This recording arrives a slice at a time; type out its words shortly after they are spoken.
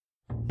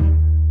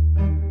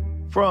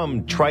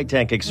From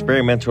TriTank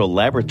Experimental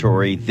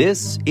Laboratory,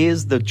 this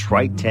is the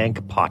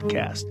TriTank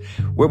Podcast,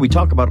 where we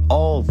talk about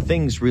all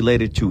things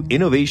related to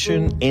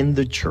innovation in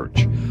the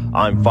church.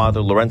 I'm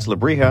Father Lorenzo.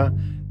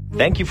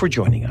 Thank you for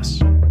joining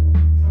us.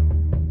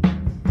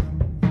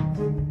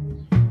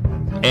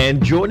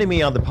 And joining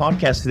me on the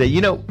podcast today,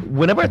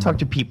 whenever I talk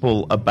to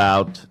people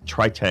about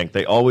TriTank,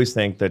 they always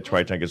think that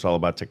TriTank is all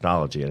about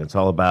technology, and it's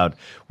all about,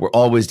 we're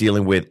always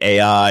dealing with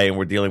AI, and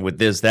we're dealing with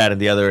this, that,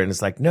 and the other, and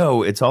it's like,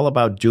 no, it's all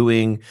about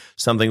doing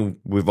something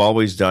we've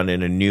always done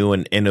in a new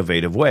and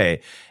innovative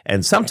way.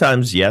 And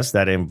sometimes, yes,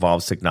 that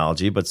involves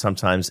technology, but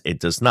sometimes it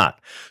does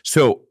not.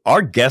 So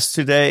our guest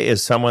today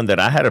is someone that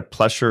I had a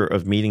pleasure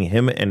of meeting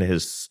him and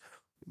his.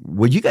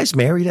 Were you guys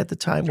married at the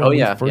time? Oh,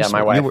 yeah. Yeah,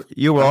 my wife.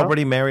 You were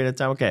already married at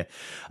the time? Okay.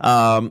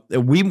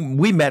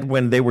 We met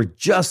when they were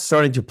just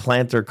starting to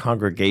plant their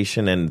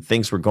congregation and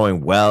things were going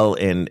well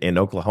in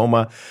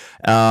Oklahoma.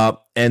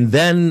 And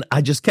then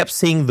I just kept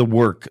seeing the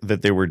work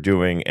that they were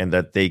doing and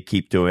that they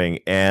keep doing.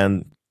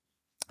 And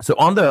so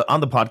on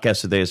the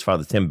podcast today is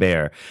Father Tim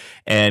Baer,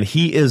 and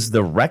he is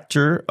the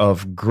rector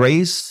of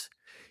Grace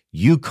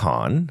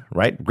Yukon,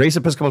 right? Grace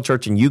Episcopal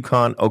Church in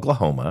Yukon,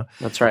 Oklahoma.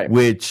 That's right.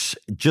 Which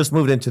just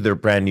moved into their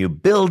brand new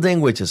building,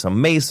 which is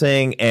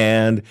amazing.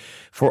 And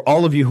for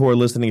all of you who are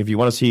listening, if you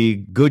want to see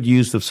good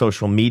use of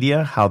social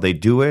media, how they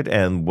do it,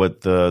 and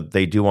what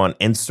they do on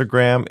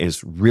Instagram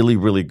is really,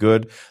 really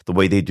good. The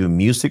way they do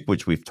music,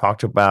 which we've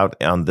talked about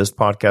on this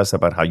podcast,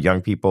 about how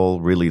young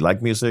people really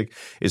like music,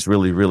 is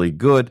really, really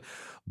good.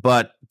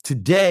 But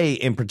today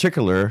in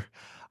particular,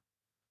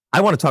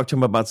 I want to talk to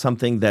him about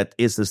something that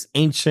is as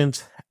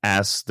ancient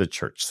as the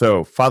church.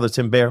 So, Father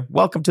Tim Baer,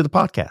 welcome to the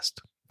podcast.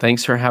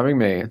 Thanks for having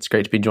me. It's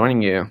great to be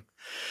joining you.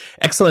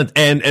 Excellent.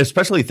 And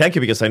especially thank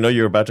you, because I know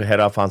you're about to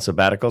head off on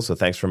sabbatical. So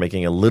thanks for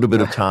making a little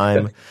bit of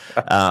time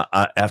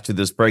after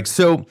this break.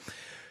 So,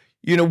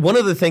 one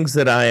of the things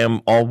that I am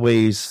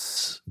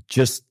always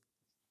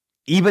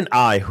even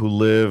I, who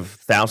live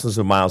thousands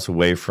of miles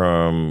away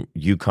from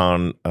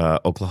Yukon,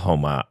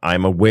 Oklahoma,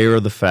 I'm aware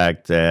of the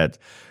fact that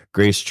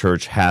Grace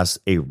Church has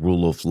a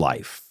rule of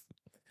life,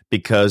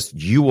 because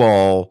you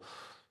all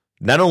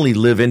not only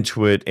live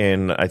into it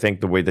in, I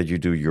think, the way that you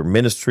do your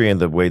ministry and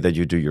the way that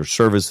you do your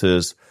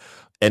services,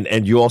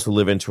 and you also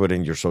live into it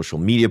in your social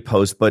media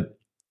posts, but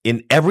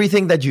in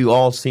everything that you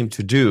all seem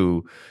to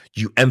do,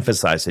 you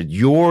emphasize it.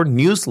 Your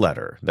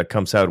newsletter that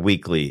comes out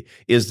weekly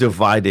is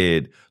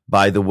divided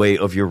by the way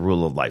of your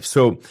rule of life.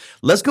 So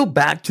let's go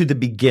back to the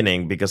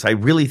beginning, because I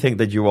really think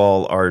that you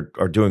all are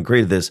doing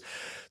great at this.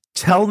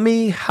 Tell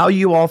me how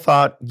you all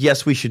thought,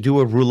 yes, we should do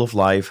a rule of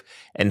life,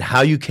 and how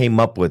you came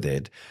up with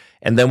it.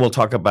 And then we'll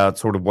talk about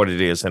sort of what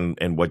it is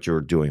and what you're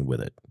doing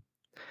with it.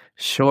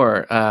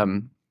 Sure.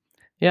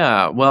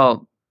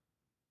 Well,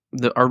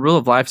 our rule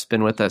of life's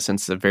been with us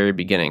since the very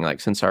beginning,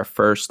 like since our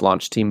first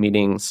launch team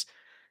meetings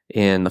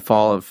in the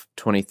fall of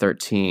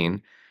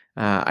 2013.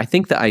 I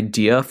think the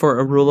idea for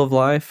a rule of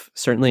life,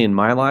 certainly in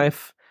my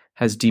life,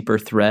 has deeper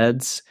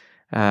threads.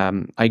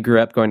 I grew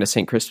up going to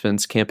St.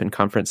 Crispin's Camp and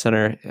Conference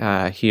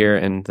Center here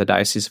in the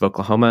Diocese of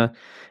Oklahoma,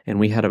 and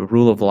we had a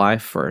rule of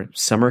life for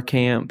summer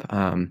camp.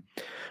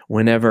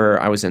 Whenever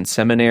I was in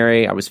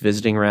seminary, I was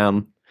visiting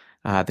around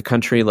the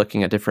country,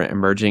 looking at different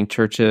emerging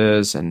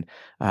churches, and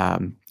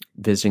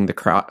visiting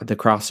the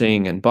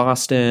Crossing in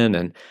Boston,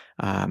 and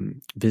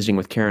visiting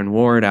with Karen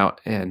Ward out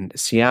in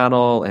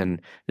Seattle,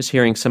 and just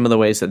hearing some of the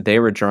ways that they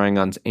were drawing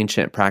on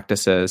ancient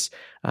practices,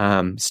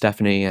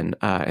 Stephanie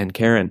and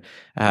Karen,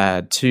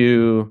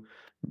 to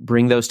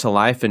bring those to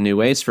life in new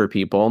ways for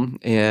people.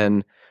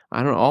 And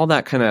I don't know, all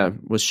that kind of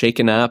was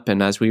shaken up,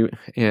 and as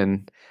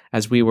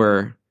we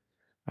were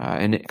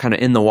and kind of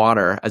in the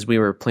water as we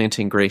were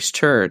planting Grace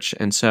Church.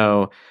 And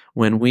so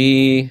when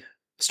we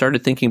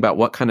started thinking about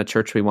what kind of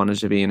church we wanted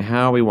to be and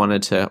how we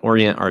wanted to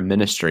orient our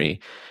ministry,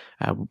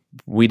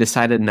 we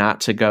decided not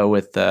to go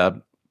with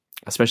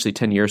especially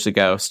 10 years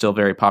ago, still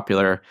very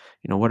popular,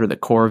 what are the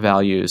core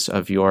values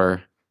of your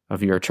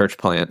church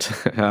plant?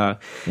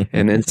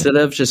 And instead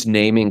of just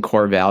naming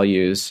core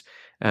values,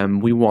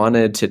 we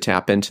wanted to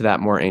tap into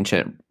that more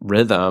ancient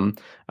rhythm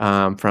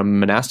from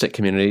monastic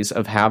communities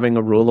of having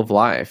a rule of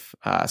life,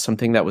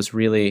 something that was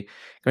really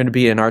going to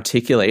be an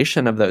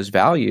articulation of those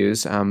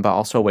values, but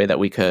also a way that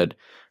we could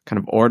kind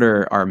of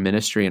order our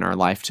ministry and our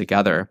life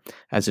together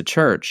as a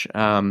church.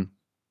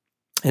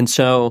 And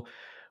so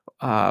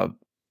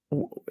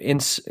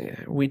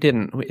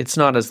it's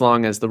not as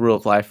long as the rule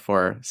of life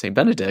for St.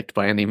 Benedict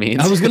by any means.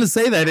 I was going to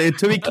say that,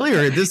 to be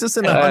clear, this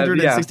isn't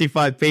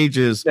 165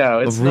 pages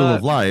of rule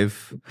of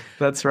life.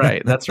 That's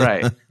right.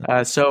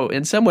 So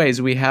in some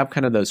ways, we have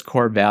kind of those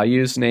core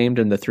values named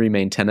in the three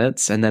main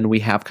tenets, and then we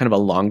have kind of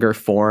a longer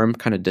form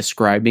kind of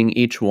describing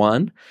each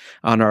one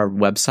on our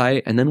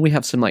website. And then we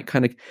have some like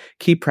kind of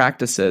key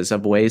practices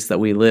of ways that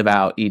we live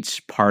out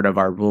each part of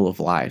our rule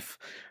of life.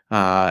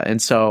 And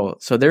so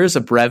there is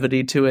a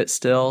brevity to it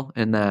still,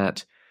 in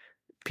that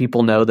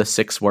people know the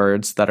 6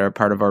 words that are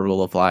part of our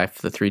rule of life,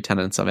 the 3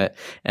 tenets of it,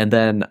 and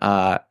then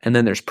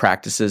there's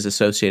practices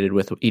associated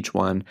with each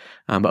one.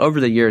 But over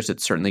the years,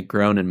 it's certainly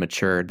grown and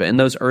matured. But in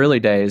those early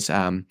days,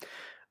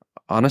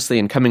 honestly,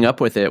 in coming up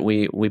with it,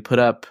 we put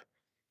up,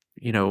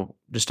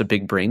 just a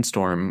big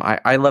brainstorm.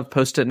 I love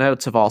Post-it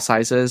notes of all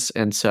sizes,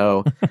 and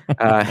so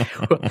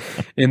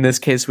in this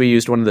case, we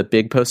used one of the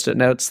big Post-it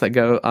notes that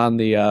go on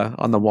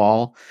the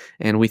wall,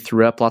 and we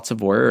threw up lots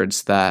of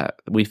words that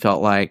we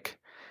felt like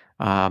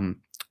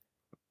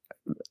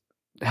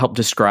help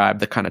describe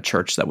the kind of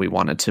church that we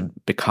wanted to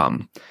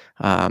become.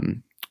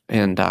 So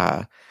at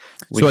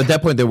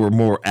that point, they were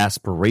more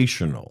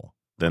aspirational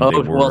than they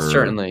were. Well,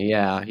 certainly.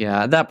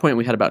 Yeah. At that point,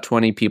 we had about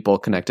 20 people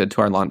connected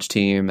to our launch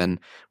team, and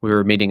we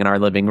were meeting in our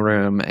living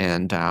room,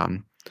 and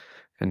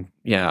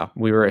yeah,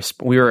 we were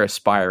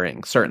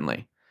aspiring,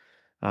 certainly.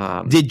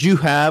 Did you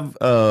have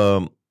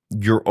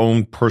your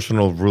own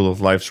personal rule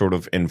of life sort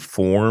of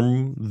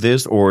inform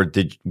this, or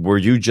were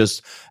you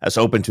just as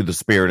open to the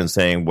Spirit and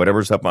saying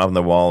whatever's up on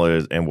the wall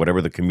is, and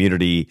whatever the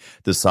community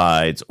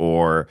decides,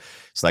 or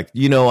it's like,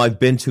 I've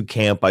been to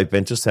camp, I've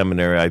been to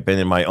seminary, I've been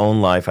in my own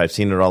life, I've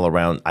seen it all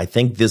around. I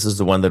think this is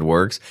the one that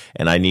works,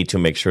 and I need to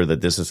make sure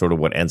that this is sort of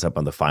what ends up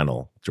on the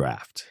final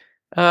draft.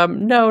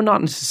 No, not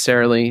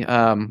necessarily.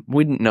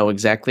 We didn't know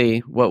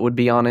exactly what would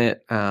be on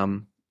it.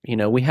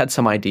 We had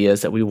some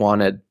ideas that we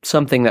wanted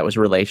something that was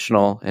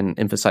relational and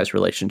emphasized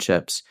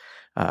relationships,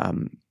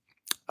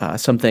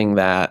 something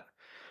that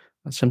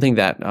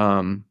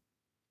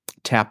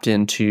tapped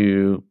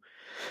into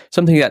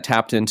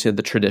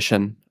the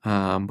tradition,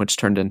 which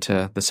turned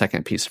into the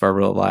second piece of our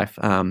rule of life.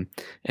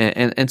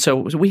 And so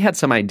we had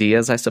some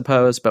ideas, I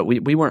suppose, but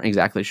we weren't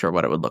exactly sure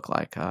what it would look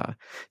like.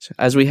 So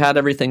as we had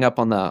everything up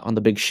on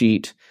the big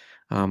sheet,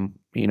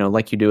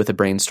 like you do with a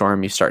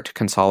brainstorm, you start to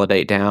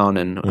consolidate down,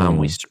 and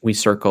we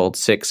circled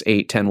 6,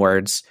 8, 10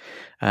 words,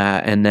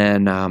 and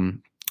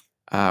then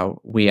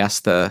we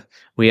asked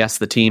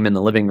the team in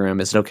the living room,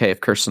 "Is it okay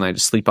if Kirsten and I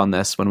just sleep on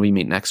this when we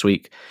meet next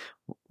week?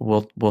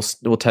 We'll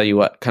tell you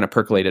what kind of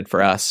percolated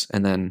for us,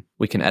 and then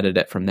we can edit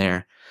it from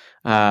there."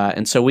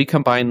 And so we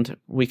kind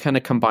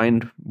of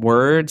combined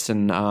words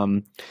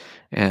and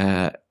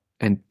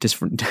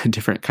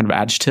different kind of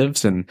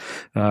adjectives and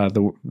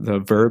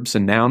the verbs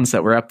and nouns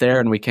that were up there,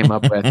 and we came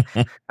up with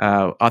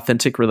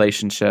authentic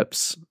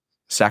relationships,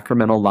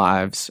 sacramental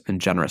lives,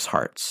 and generous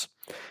hearts.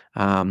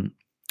 And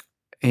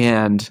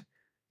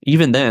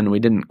even then, we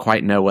didn't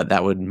quite know what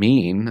that would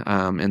mean,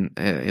 and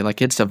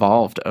it's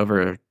evolved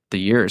over the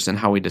years and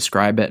how we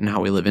describe it and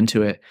how we live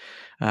into it.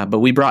 But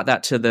we brought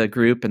that to the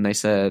group, and they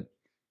said,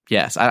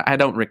 yes. I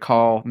don't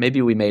recall.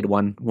 Maybe we made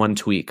one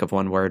tweak of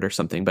one word or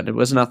something, but it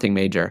was nothing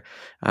major.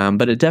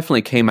 But it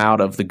definitely came out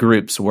of the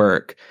group's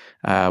work.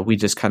 We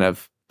just kind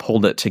of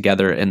pulled it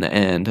together in the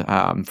end,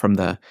 from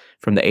the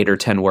 8 or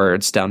 10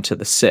 words down to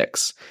the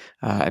 6,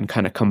 and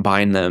kind of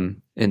combined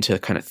them into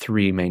kind of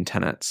 3 main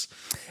tenets.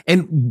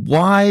 And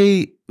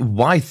why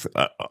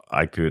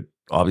I could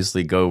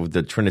obviously go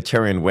the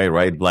Trinitarian way,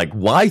 right? Like,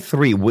 why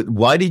 3?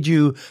 Why did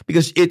you?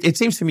 Because it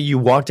seems to me you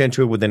walked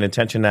into it with an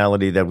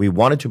intentionality that we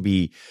want it to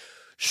be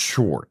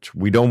short.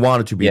 We don't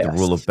want it to be the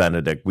rule of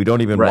Benedict. We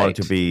don't even want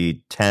it to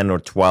be 10 or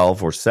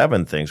 12 or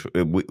 7 things.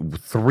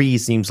 3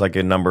 seems like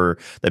a number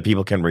that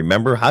people can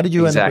remember. How did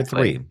you end up with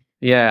 3?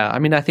 Yeah, I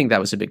mean, I think that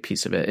was a big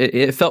piece of it.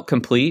 It felt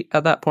complete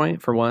at that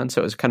point, for one,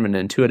 so it was kind of an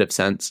intuitive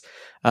sense.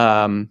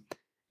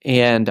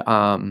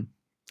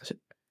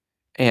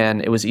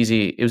 And it was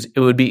easy. It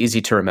would be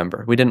easy to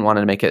remember. We didn't want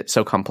to make it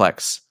so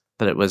complex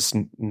that it was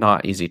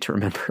not easy to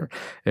remember.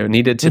 It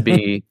needed to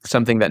be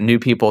something that new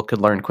people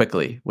could learn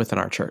quickly within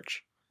our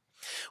church.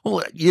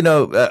 Well,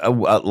 a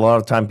lot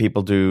of time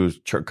people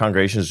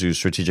congregations do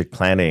strategic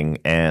planning,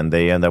 and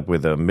they end up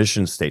with a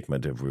mission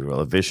statement, if we will,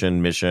 a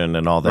vision, mission,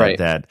 and all that. Right.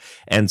 That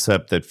ends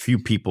up that few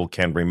people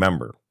can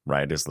remember.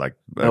 Right, it's like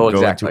going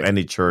to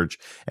any church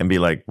and be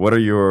like, "What's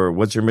your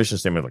mission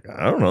statement?" Like,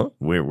 I don't know.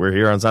 We're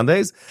here on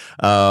Sundays.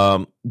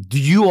 Do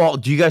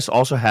you guys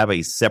also have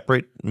a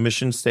separate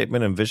mission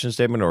statement and vision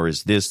statement, or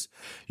is this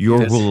your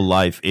rule of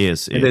life?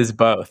 It is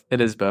both.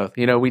 It is both.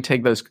 We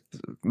take those,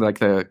 like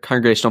the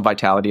congregational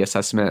vitality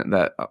assessment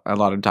that a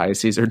lot of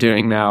dioceses are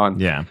doing now,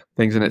 and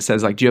things, and it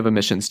says like, "Do you have a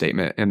mission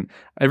statement?" And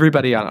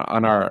everybody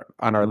on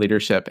our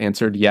leadership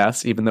answered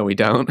yes, even though we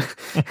don't,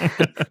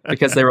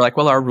 because they were like,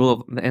 "Well, our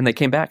rule," and they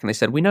came back and they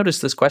said, "We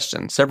noticed this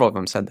question." Several of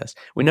them said this.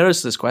 "We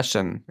noticed this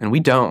question, and we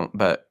don't,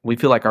 but we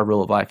feel like our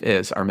rule of life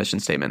is our mission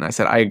statement." And I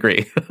said, "I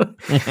agree."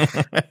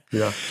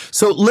 Yeah.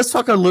 So let's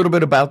talk a little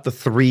bit about the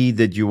 3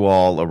 that you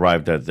all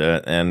arrived at,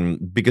 and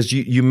because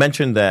you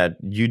mentioned that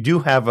you do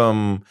have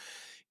them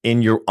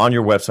on your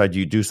website.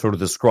 You do sort of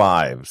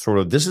describe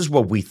this is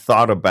what we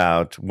thought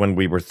about when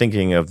we were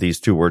thinking of these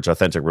 2 words: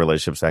 authentic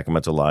relationships,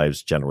 sacramental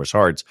lives, generous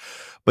hearts.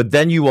 But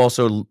then you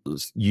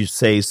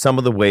say some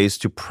of the ways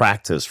to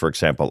practice, for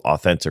example,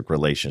 authentic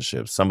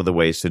relationships, some of the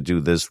ways to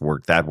do this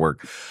work, that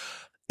work.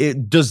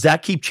 Does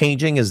that keep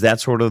changing? Is that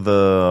sort of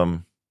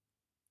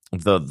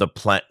the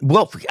plan.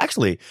 Well,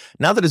 actually,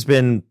 now that it's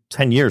been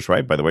 10 years,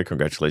 right? By the way,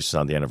 congratulations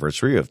on the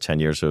anniversary of 10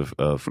 years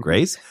of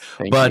Grace.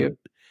 Thank But you.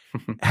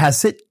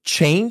 has it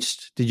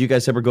changed? Did you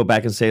guys ever go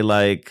back and say,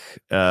 like,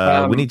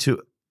 we need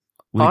to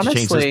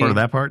change this part or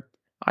that part?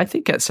 I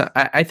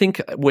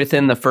think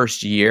within the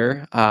first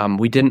year,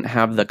 we didn't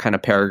have the kind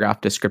of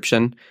paragraph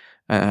description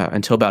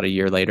until about a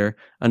year later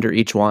under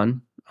each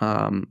one.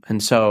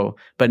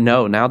 But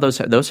no, now those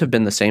have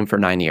been the same for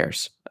 9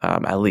 years,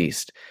 at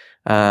least.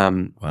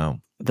 Wow.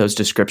 Those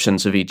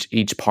descriptions of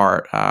each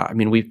part. I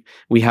mean,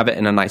 we have it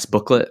in a nice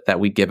booklet that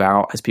we give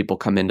out as people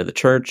come into the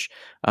church.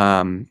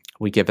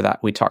 We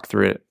talk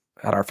through it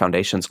at our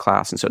foundations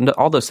class. And so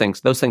all those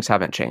things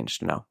haven't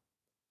changed. No.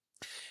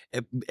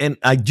 And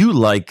I do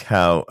like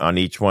how on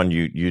each one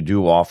you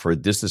do offer,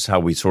 this is how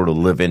we sort of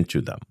live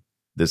into them.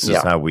 This is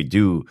how we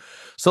do.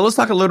 So let's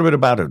talk a little bit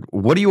about it.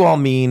 What do you all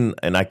mean?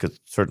 And I could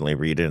certainly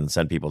read it and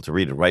send people to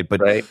read it, right?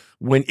 But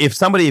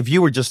if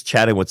you were just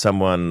chatting with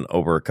someone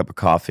over a cup of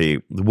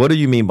coffee, what do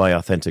you mean by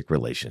authentic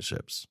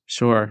relationships?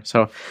 Sure.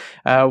 So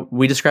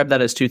we describe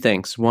that as two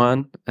things.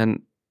 One,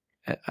 an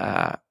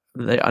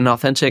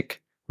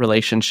authentic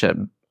relationship,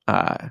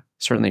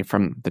 certainly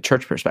from the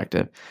church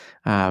perspective,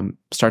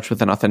 starts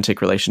with an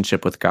authentic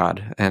relationship with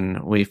God.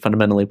 And we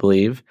fundamentally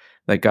believe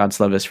that God's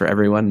love is for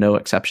everyone, no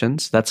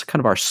exceptions. That's kind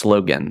of our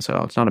slogan.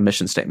 So it's not a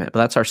mission statement, but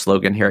that's our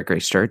slogan here at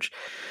Grace Church.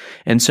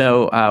 And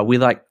so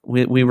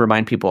we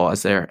remind people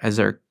as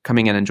they're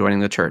coming in and joining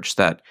the church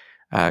that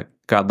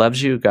God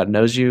loves you, God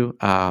knows you,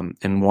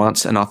 and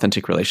wants an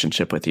authentic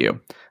relationship with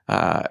you.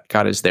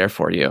 God is there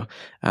for you.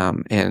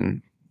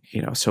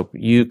 So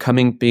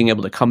being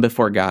able to come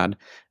before God,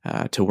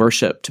 to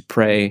worship, to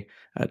pray,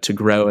 to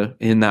grow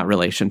in that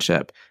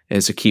relationship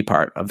is a key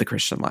part of the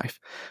Christian life.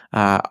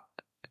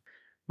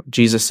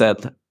 Jesus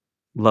said,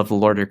 love the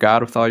Lord your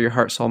God with all your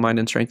heart, soul, mind,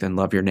 and strength, and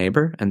love your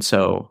neighbor. And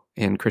so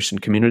in Christian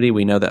community,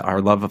 we know that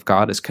our love of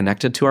God is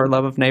connected to our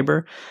love of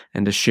neighbor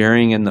and to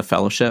sharing in the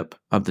fellowship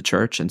of the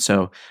church. And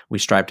so we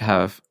strive to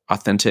have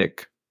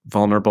authentic,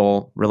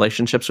 vulnerable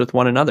relationships with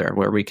one another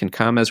where we can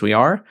come as we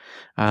are.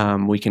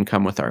 We can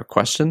come with our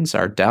questions,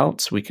 our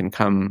doubts. We can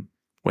come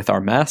with our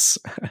mess,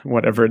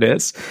 whatever it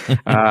is,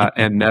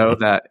 and know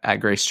that at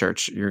Grace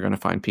Church, you're going to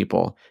find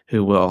people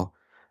who will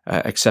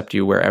accept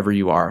you wherever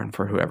you are and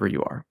for whoever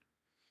you are.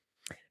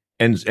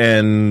 And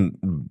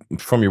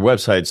from your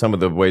website, some of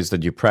the ways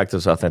that you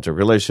practice authentic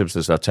relationships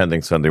is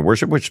attending Sunday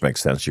worship, which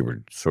makes sense. You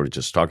were sort of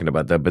just talking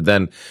about that. But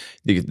then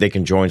they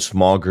can join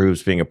small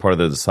groups, being a part of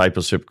the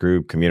discipleship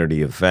group,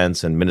 community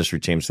events, and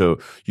ministry teams. So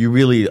you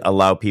really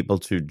allow people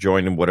to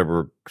join in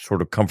whatever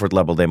sort of comfort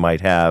level they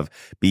might have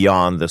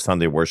beyond the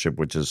Sunday worship,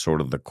 which is sort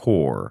of the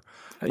core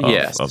of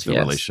the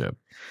relationship.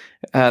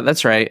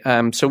 That's right.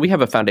 So we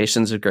have a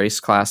Foundations of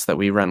Grace class that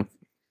we run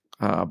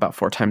about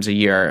 4 times a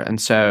year. And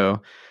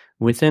so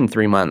within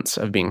 3 months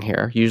of being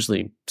here,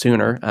 usually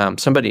sooner,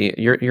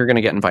 you're going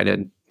to get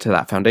invited to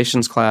that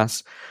Foundations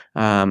class.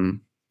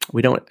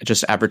 We don't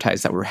just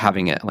advertise that we're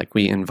having it. Like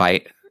we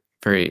invite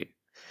very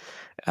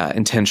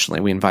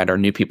intentionally, we invite our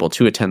new people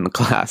to attend the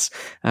class.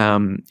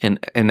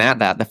 And at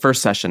that, the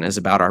first session is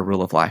about our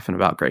rule of life and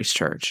about Grace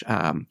Church.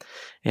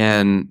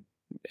 And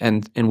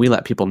we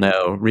let people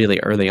know really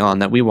early on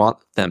that we want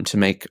them to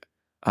make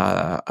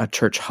a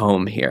church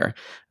home here.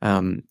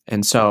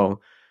 And so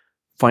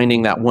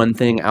finding that one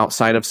thing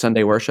outside of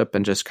Sunday worship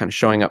and just kind of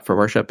showing up for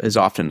worship is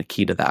often the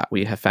key to that,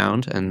 we have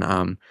found.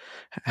 And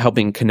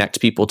helping connect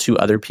people to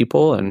other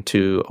people and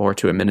to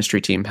a ministry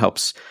team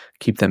helps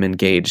keep them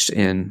engaged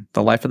in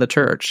the life of the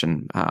church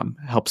and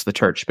helps the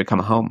church become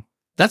a home.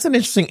 That's an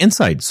interesting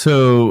insight.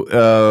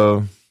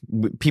 So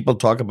people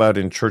talk about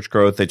in church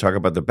growth, they talk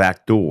about the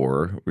back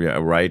door,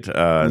 right?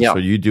 So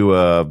you do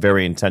a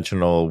very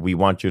intentional, we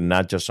want you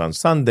not just on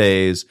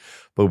Sundays,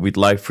 but we'd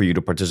like for you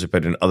to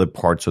participate in other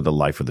parts of the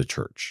life of the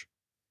church.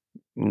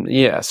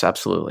 Yes,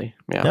 absolutely.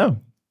 Yeah.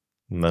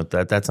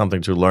 That's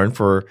something to learn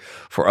for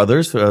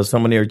others. So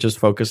many are just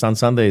focused on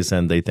Sundays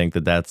and they think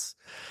that that's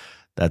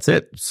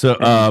it.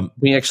 So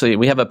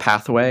we have a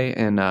pathway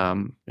in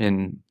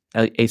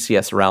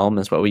ACS Realm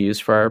is what we use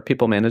for our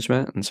people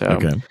management. And so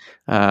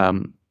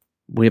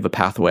we have a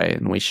pathway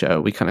and we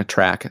kind of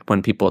track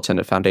when people attend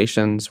at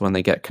Foundations, when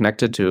they get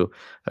connected to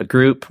a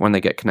group, when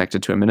they get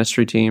connected to a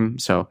ministry team.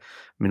 So,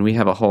 I mean, we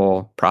have a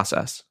whole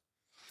process.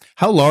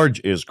 How large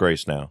is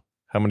Grace now?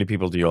 How many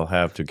people do you all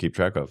have to keep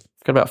track of?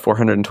 We've got about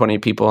 420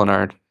 people in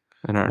our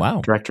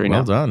directory now.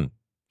 Well done.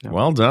 Yeah.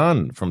 Well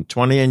done. From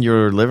 20 in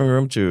your living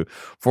room to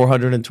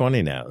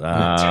 420 now.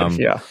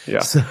 Yeah.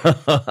 So,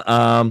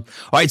 all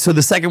right. So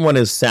the second one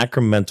is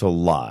sacramental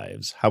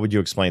lives. How would you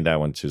explain that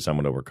one to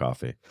someone over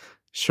coffee?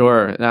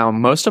 Sure. Now,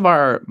 most of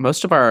our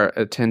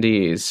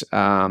attendees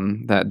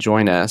that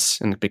join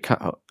us and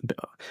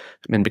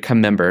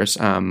become members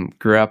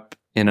grew up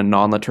in a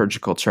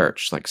non-liturgical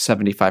church. Like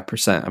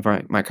 75%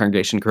 of my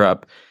congregation grew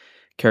up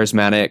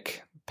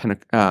charismatic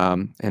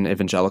and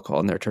evangelical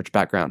in their church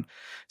background.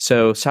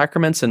 So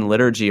sacraments and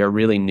liturgy are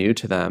really new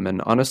to them.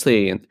 And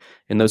honestly,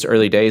 in those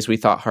early days, we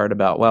thought hard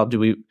about, well,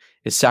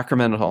 is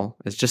sacramental,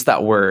 is just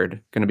that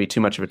word going to be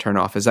too much of a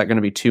turnoff? Is that going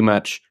to be too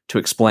much to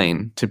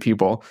explain to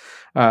people?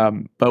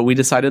 But we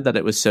decided that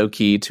it was so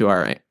key to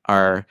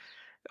our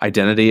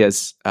identity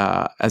as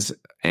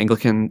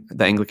Anglican,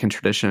 the Anglican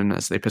tradition,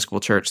 as the Episcopal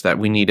Church, that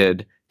we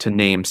needed to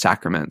name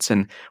sacraments.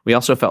 And we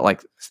also felt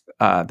like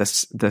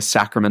the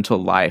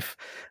sacramental life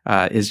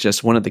is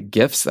just one of the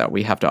gifts that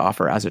we have to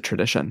offer as a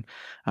tradition.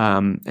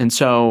 And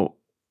so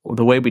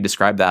the way we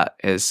describe that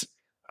is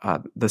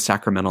the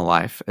sacramental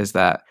life is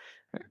that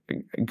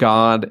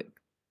God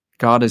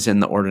is in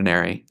the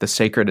ordinary. The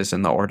sacred is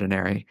in the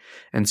ordinary.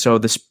 And so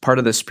this part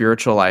of the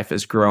spiritual life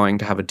is growing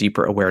to have a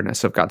deeper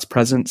awareness of God's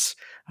presence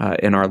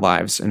in our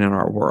lives and in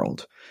our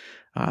world.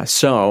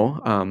 So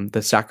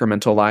the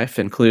sacramental life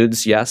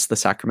includes, yes, the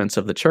sacraments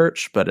of the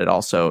church, but it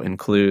also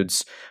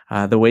includes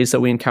the ways that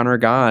we encounter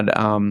God,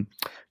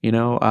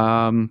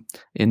 in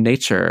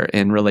nature,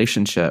 in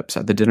relationships,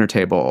 at the dinner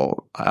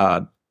table,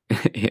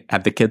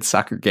 at the kids'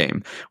 soccer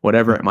game,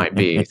 whatever it might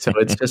be. So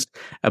it's just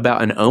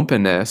about an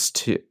openness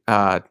to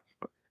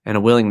and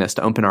a willingness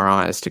to open our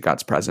eyes to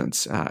God's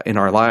presence in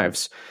our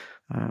lives.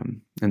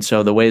 And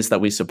so the ways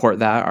that we support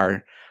that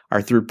are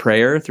through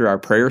prayer, through our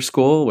prayer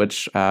school,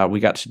 which we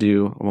got to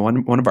do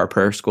one of our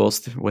prayer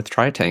schools with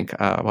TriTank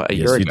a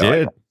year ago. Yes, you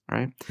did.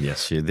 Right?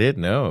 Yes, you did.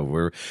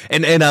 No,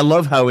 and I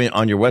love how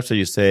on your website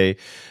you say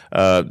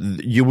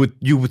you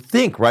would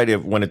think, right,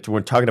 if when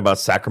we're talking about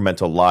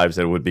sacramental lives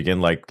that it would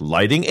begin like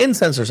lighting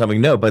incense or something.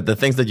 No, but the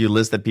things that you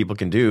list that people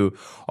can do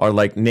are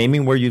like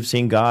naming where you've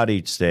seen God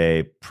each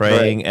day,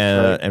 praying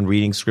and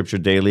reading scripture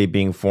daily,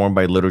 being formed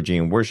by liturgy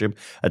and worship,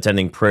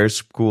 attending prayer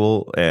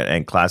school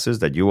and classes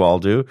that you all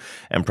do,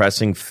 and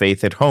pressing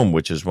faith at home,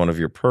 which is one of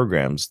your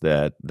programs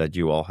that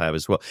you all have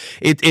as well.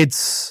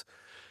 It's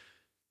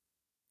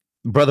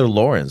Brother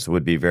Lawrence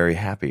would be very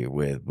happy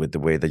with the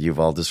way that you've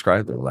all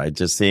described it, right?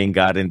 Just seeing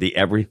God in the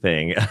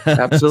everything.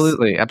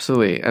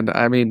 Absolutely. And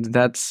I mean,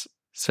 that's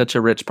such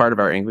a rich part of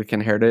our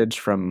Anglican heritage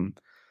from,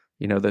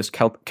 those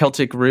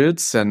Celtic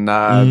roots and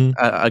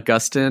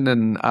Augustine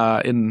and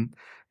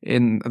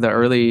in the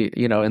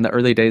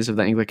early days of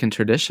the Anglican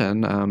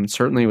tradition,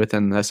 certainly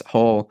within this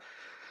whole,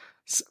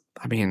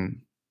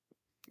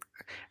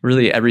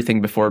 really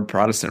everything before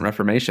Protestant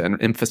Reformation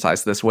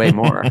emphasized this way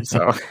more.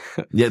 So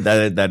yeah,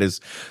 that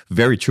is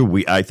very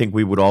true. I think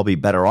we would all be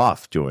better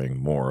off doing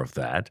more of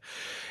that.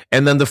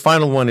 And then the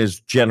final one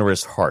is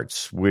generous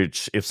hearts,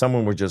 which if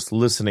someone were just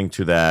listening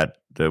to that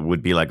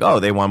would be like, oh,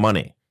 they want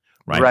money.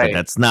 Right. But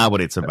that's not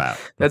what it's about.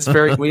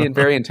 We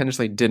very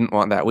intentionally didn't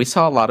want that. We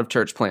saw a lot of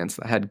church plants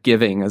that had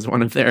giving as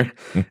one of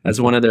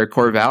their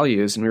core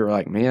values. And we were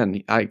like,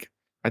 man, I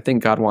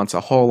think God wants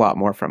a whole lot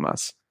more from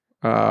us.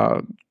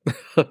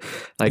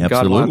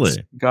 Absolutely.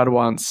 God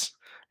wants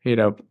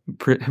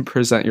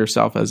present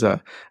yourself as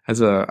a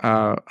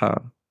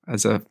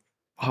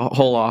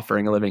whole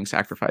offering, a living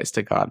sacrifice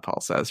to God,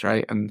 Paul says,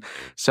 right? And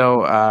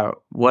so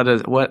what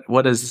does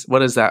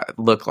that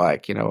look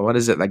like? What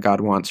is it that God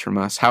wants from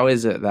us? How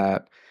is it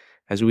that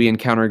as we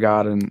encounter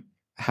God and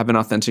have an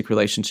authentic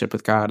relationship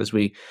with God, as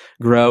we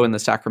grow in the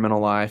sacramental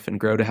life and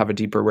grow to have a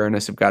deeper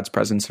awareness of God's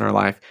presence in our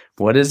life,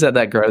 what is it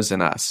that grows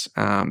in us?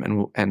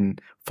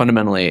 And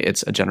fundamentally,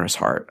 it's a generous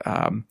heart.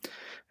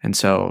 And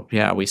so,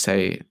 yeah, we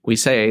say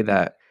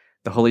that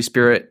the Holy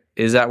Spirit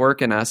is at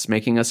work in us,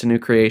 making us a new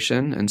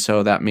creation. And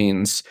so that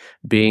means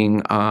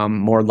being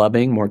more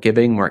loving, more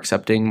giving, more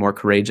accepting, more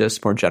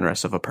courageous, more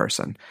generous of a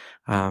person.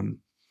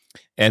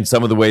 And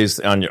some of the ways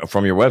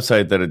from your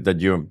website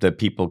that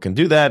people can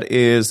do that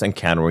is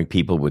encountering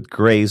people with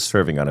grace,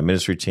 serving on a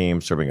ministry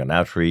team, serving on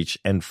outreach.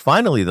 And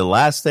finally, the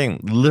last thing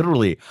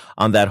literally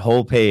on that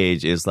whole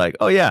page is like,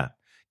 oh yeah,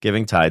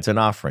 giving tithes and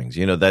offerings.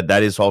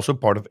 That is also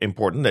part of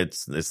important.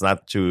 It's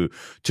not to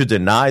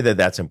deny that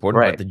that's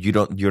important, right, but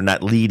that you're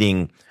not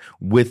leading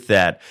with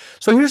that.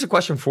 So here's a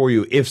question for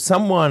you. If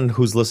someone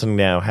who's listening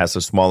now has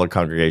a smaller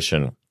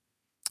congregation,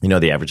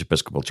 the average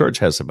Episcopal church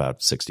has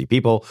about 60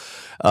 people,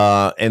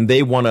 and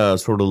they want to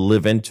sort of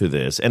live into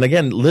this. And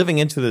again, living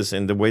into this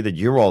in the way that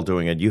you're all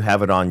doing it, you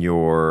have it on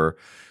your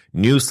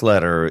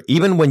newsletter.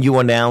 Even when you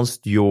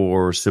announced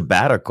your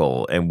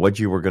sabbatical and what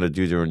you were going to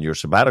do during your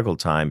sabbatical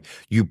time,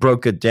 you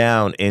broke it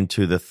down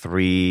into the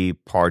 3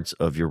 parts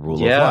of your rule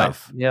of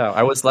life. Yeah,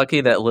 I was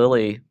lucky that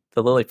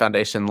the Lilly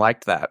Foundation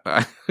liked that.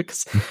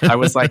 I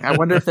was like, I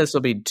wonder if this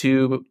will be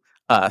too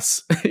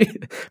us.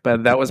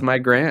 But that was my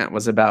grant,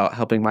 was about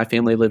helping my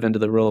family live into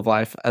the rule of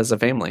life as a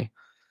family.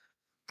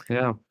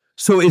 Yeah.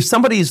 So if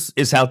somebody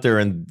is out there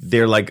and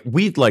they're like,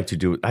 we'd like to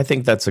do it, I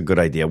think that's a good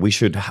idea. We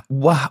should,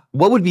 what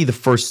would be the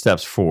first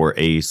steps for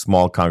a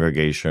small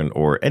congregation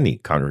or any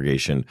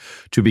congregation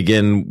to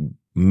begin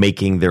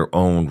making their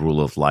own rule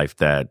of life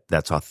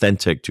that's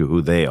authentic to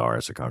who they are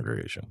as a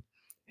congregation?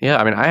 Yeah,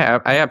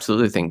 I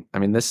absolutely think,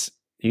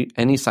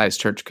 any size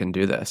church can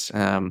do this.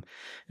 And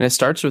it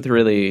starts with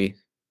really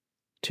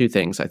 2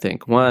 things, I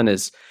think. One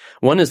is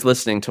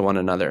listening to one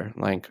another,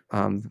 like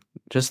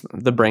just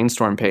the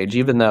brainstorm page,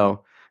 even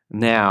though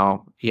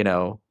now,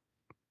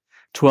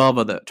 12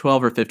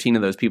 or 15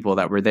 of those people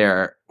that were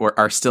there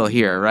are still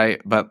here, right?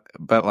 But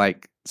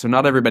like So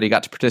not everybody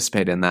got to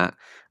participate in that,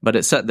 but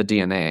it set the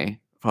DNA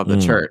of the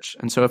church.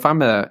 And so if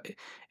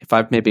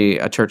I've maybe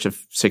a church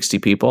of 60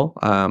 people,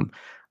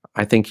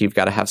 I think you've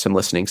got to have some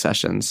listening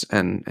sessions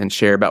and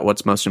share about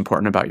what's most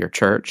important about your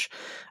church.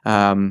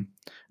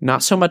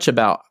 Not so much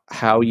about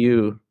how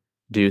you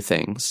do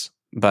things,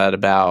 but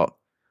about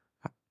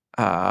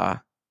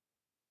not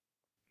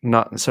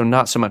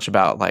so much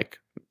about like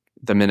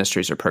the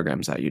ministries or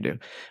programs that you do,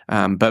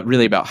 but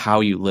really about how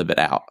you live it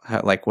out,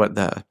 like what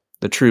the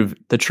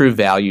true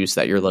values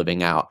that you're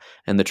living out,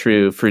 and the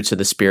true fruits of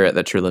the Spirit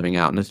that you're living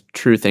out, and the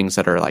true things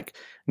that are like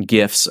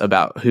gifts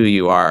about who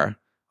you are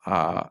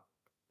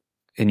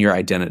in your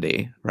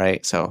identity,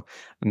 right? So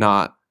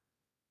not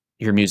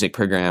your music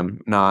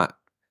program, not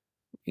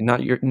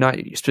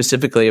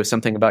specifically of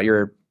something about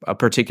a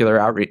particular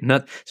outreach.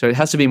 So it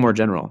has to be more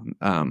general,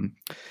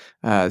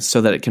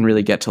 so that it can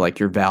really get to like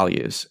your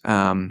values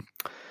and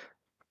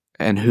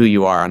who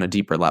you are on a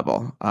deeper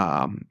level,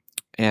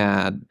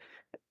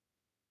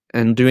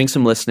 and doing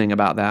some listening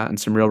about that and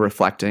some real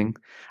reflecting.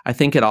 I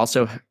think it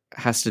also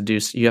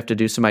you have to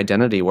do some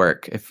identity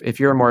work. If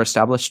you're a more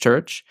established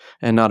church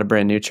and not a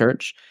brand new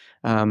church,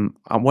 one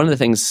of the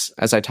things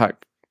as I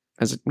talk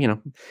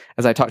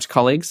to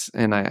colleagues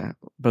and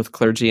both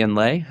clergy and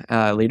lay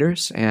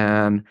leaders,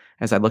 and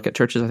as I look at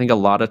churches, I think a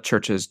lot of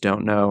churches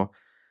don't know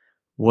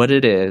what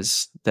it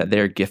is that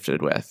they're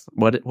gifted with.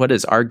 What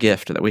is our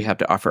gift that we have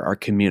to offer our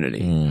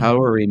community?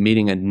 How are we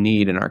meeting a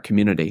need in our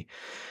community?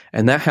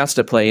 And that has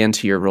to play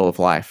into your rule of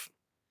life.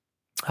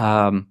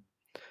 How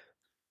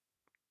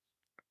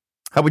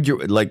would you,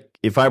 like,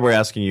 if I were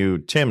asking you,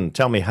 Tim,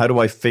 tell me, how do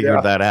I figure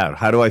that out?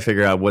 How do I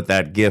figure out what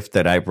that gift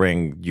that I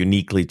bring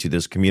uniquely to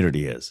this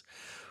community is?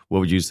 What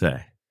would you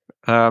say?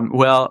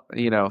 Well,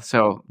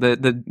 so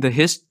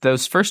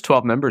those first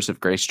 12 members of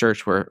Grace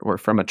Church were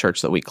from a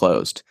church that we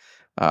closed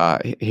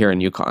here in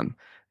Yukon,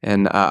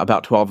 and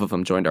about 12 of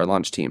them joined our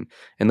launch team.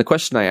 And the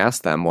question I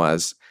asked them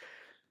was,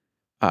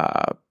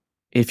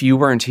 if you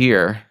weren't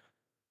here,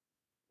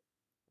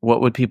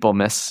 what would people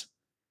miss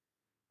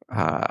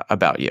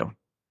about you?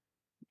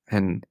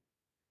 And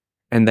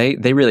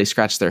they really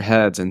scratched their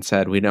heads and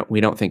said, we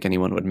don't think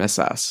anyone would miss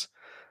us.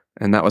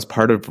 And that was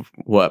part of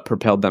what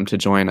propelled them to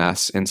join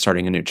us in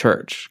starting a new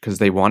church, because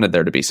they wanted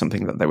there to be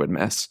something that they would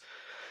miss.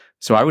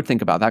 So I would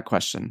think about that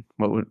question: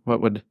 what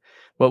would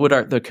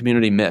the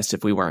community miss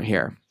if we weren't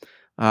here?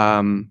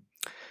 And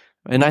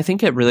I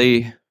think you've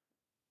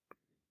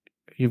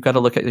got to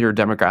look at your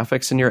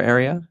demographics in your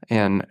area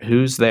and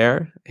who's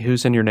there,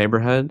 who's in your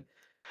neighborhood,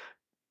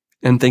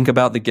 and think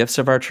about the gifts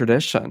of our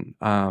tradition,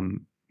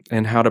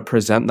 and how to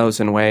present those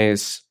in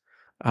ways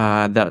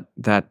that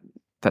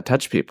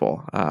touch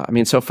people.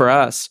 So for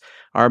us,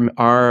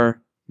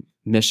 our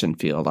mission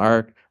field,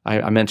 I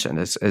mentioned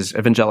is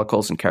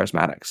evangelicals and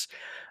charismatics,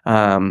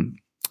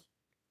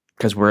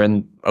 because we're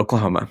in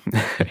Oklahoma,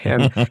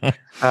 and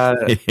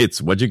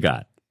it's what you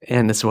got,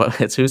 and it's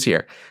who's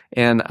here,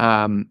 and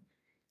some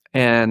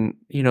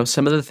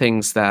of the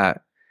things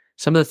that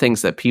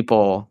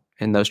people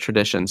in those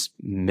traditions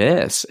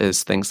miss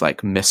is things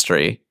like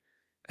mystery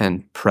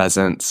and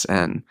presence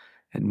and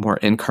more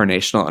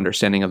incarnational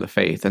understanding of the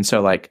faith. And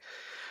so like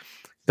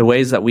the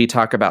ways that we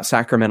talk about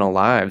sacramental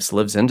lives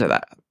lives into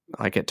that,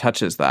 like it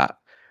touches that.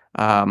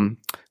 Some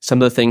of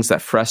the things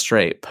that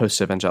frustrate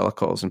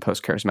post-evangelicals and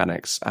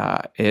post-charismatics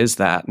is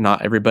that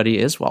not everybody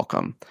is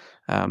welcome.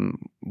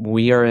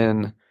 We are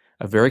in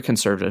a very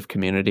conservative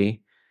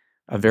community,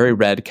 a very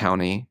red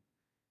county,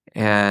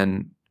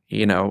 and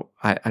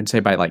I'd say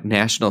by like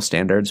national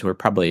standards, we're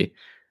probably,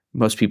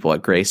 most people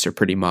at Grace are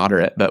pretty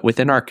moderate, but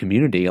within our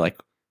community, like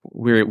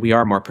we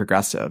are more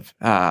progressive,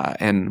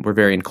 and we're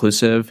very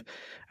inclusive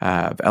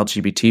of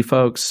LGBT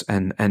folks,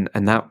 and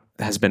that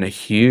has been a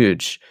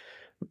huge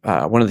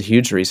one of the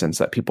huge reasons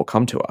that people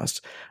come to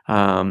us.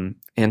 And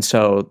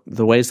so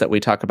the ways that we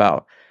talk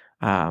about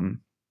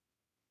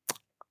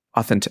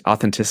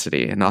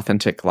authenticity and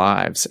authentic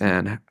lives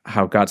and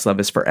how God's love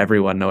is for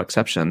everyone, no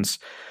exceptions,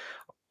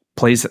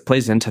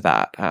 plays into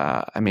that.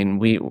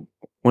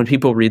 When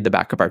people read the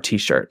back of our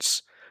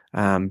T-shirts,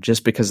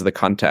 just because of the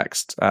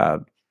context,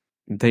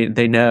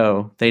 they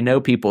know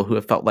people who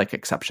have felt like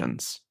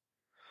exceptions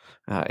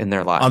in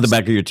their lives. On the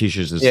back of your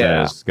T-shirts, it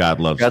says, God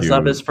loves God's you.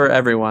 love is for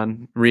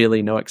everyone,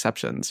 really, no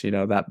exceptions,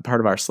 that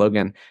part of our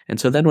slogan. And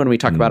so then when we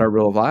talk about our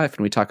rule of life,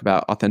 and we talk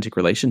about authentic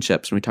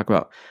relationships, and we talk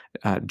about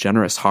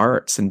generous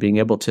hearts and being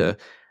able to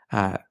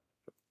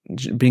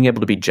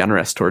be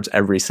generous towards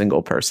every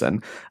single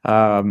person,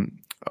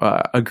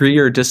 agree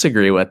or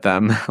disagree with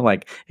them,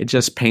 like it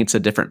just paints a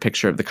different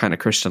picture of the kind of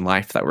Christian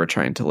life that we're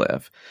trying to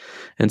live.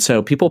 And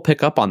so people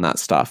pick up on that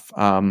stuff.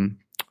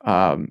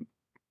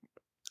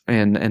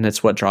 And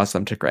it's what draws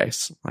them to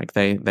Grace. Like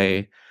they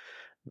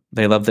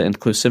love the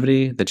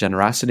inclusivity, the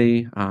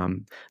generosity,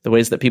 the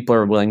ways that people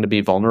are willing to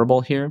be vulnerable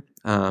here.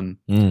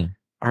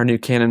 Our new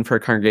canon for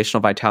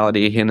congregational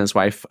vitality, he and his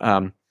wife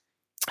have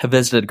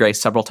visited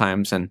Grace several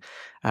times, and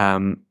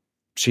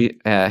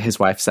his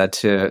wife said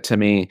to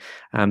me,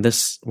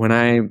 when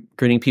I'm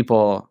greeting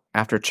people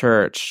after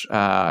church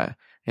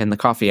in the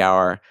coffee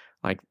hour,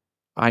 like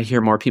I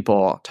hear more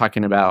people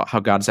talking about how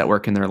God's at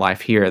work in their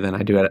life here than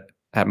I do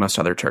at most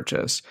other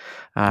churches.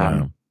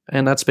 Wow.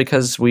 And that's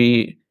because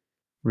we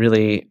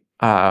really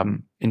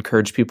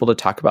encourage people to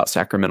talk about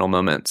sacramental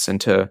moments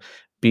and to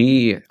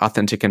be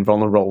authentic and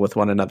vulnerable with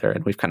one another.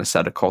 And we've kind of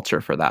set a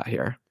culture for that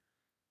here.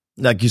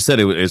 Like you said,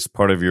 it's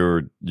part of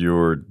your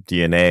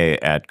DNA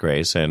at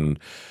Grace, and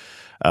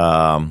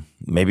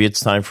maybe it's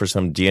time for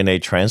some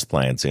DNA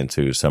transplants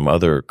into some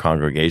other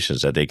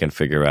congregations that they can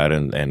figure out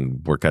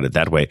and work at it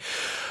that way.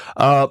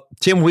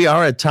 Tim, we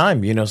are at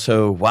time,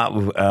 so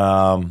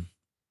wow.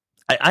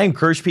 I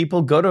encourage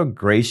people, go to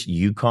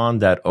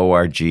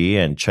graceyukon.org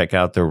and check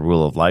out their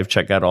Rule of Life.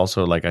 Check out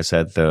also, like I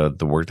said, the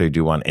work they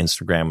do on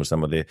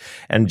Instagram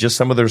and just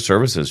some of their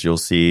services. You'll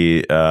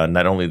see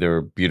not only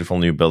their beautiful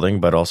new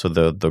building, but also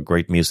the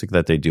great music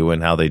that they do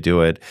and how they do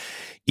it,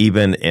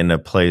 even in a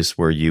place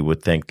where you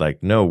would think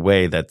like, no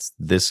way that's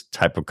this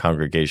type of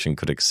congregation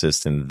could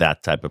exist in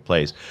that type of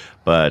place.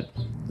 But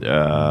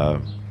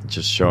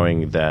just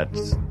showing that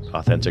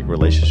authentic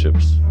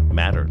relationships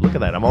matter. Look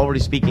at that. I'm already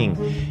speaking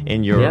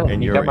in your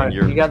you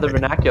got the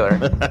vernacular.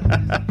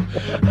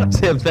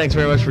 Tim, thanks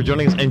very much for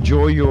joining us.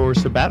 Enjoy your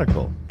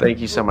sabbatical. Thank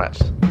you so much.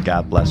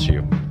 God bless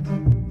you.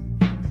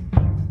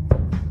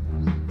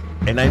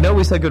 And I know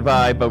we said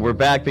goodbye, but we're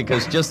back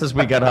because just as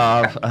we got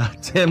off,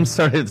 Tim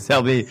started to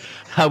tell me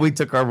how we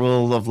took our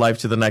Rule of Life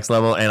to the next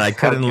level, and I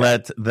couldn't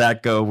let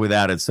that go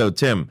without it. So,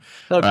 Tim.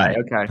 Okay.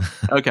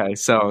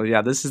 So,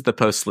 this is the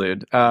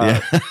postlude.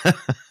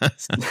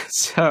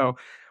 So,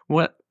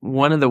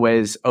 one of the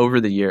ways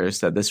over the years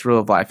that this Rule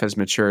of Life has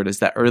matured is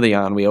that early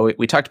on,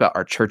 we talked about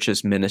our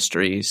church's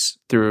ministries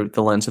through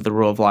the lens of the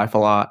Rule of Life a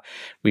lot.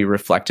 We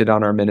reflected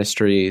on our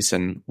ministries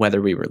and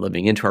whether we were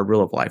living into our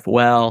Rule of Life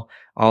well,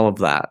 all of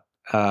that.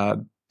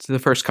 The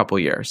first couple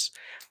years.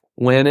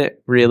 When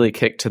it really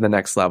kicked to the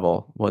next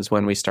level was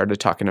when we started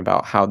talking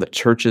about how the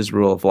church's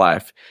Rule of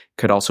Life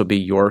could also be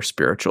your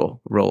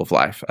spiritual Rule of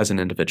Life as an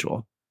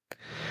individual.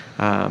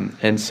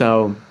 And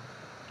so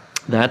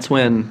that's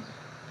when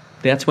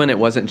it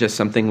wasn't just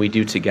something we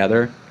do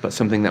together, but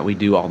something that we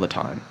do all the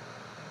time.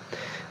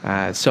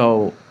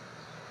 So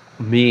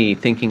me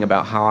thinking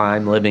about how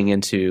I'm living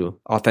into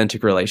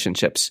authentic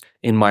relationships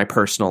in my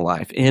personal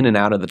life, in and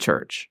out of the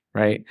church,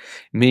 right?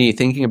 Me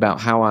thinking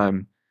about how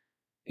I'm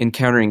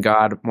encountering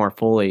God more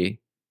fully,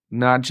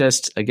 not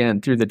just, again,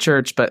 through the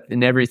church, but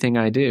in everything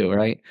I do,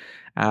 right?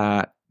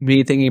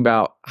 Me thinking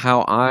about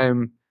how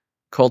I'm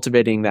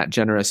cultivating that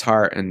generous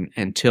heart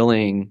and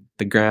tilling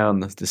the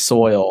ground, the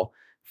soil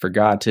for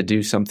God to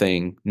do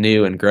something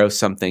new and grow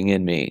something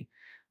in me,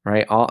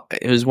 right?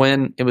 It was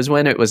when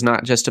it was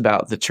not just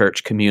about the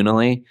church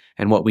communally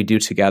and what we do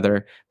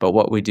together, but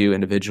what we do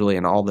individually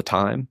and all the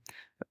time,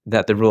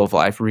 that the Rule of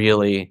Life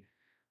really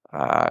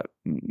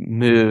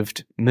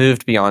moved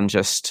beyond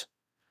just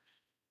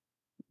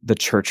the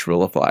church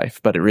Rule of Life,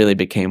 but it really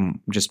became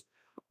just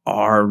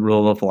our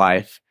Rule of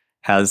Life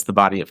as the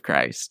body of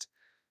Christ.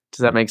 Does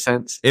that make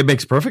sense? It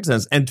makes perfect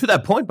sense. And to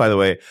that point, by the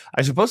way,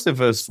 I suppose if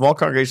a small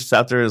congregation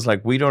out there is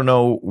like, we don't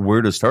know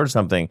where to start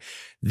something,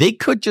 they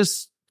could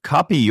just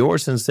copy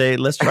yours and say,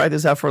 let's try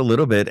this out for a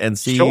little bit and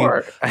see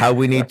how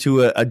we need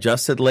to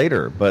adjust it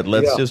later. But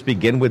let's just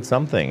begin with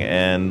something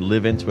and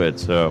live into it.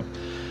 So,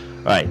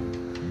 all right.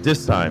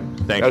 This time,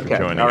 thanks for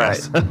joining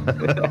us.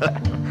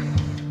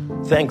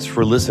 Thanks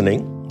for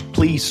listening.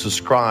 Please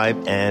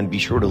subscribe and be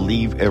sure to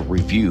leave a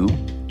review.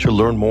 To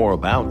learn more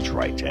about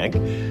TriTank,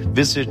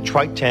 visit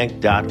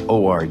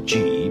tritank.org.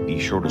 Be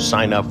sure to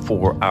sign up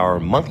for our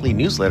monthly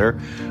newsletter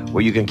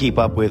where you can keep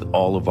up with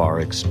all of our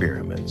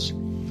experiments.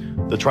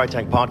 The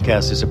TriTank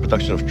podcast is a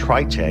production of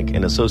TriTank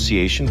in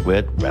association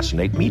with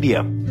Resonate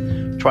Media.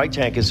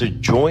 TriTank is a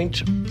joint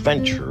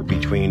venture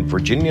between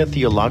Virginia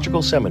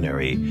Theological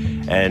Seminary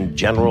and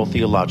General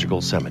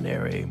Theological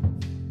Seminary.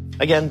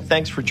 Again,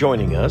 thanks for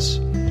joining us.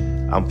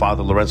 I'm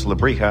Father Lorenzo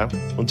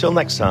Lebrija. Until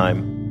next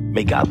time,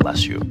 may God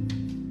bless you.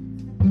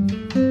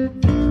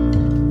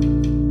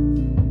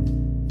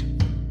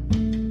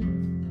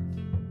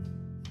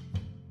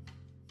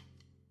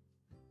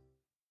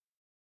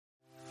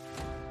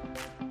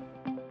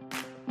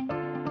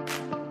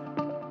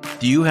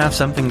 Do you have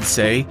something to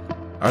say?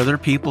 Are there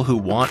people who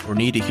want or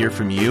need to hear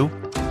from you?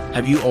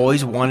 Have you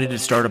always wanted to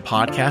start a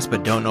podcast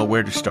but don't know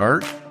where to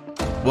start?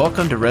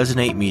 Welcome to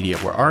Resonate Media,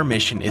 where our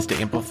mission is to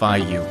amplify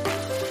you.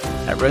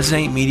 At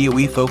Resonate Media,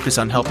 we focus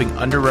on helping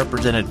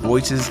underrepresented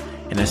voices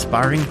and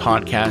aspiring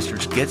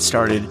podcasters get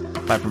started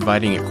by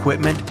providing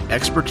equipment,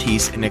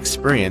 expertise, and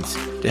experience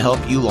to help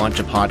you launch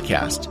a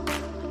podcast.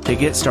 To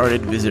get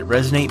started, visit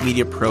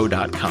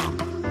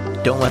ResonateMediaPro.com.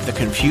 Don't let the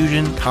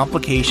confusion,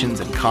 complications,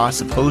 and costs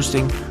of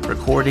hosting,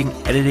 recording,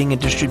 editing, and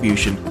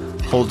distribution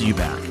hold you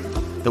back.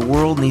 The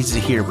world needs to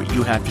hear what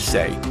you have to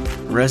say.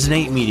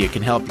 Resonate Media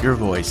can help your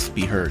voice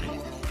be heard.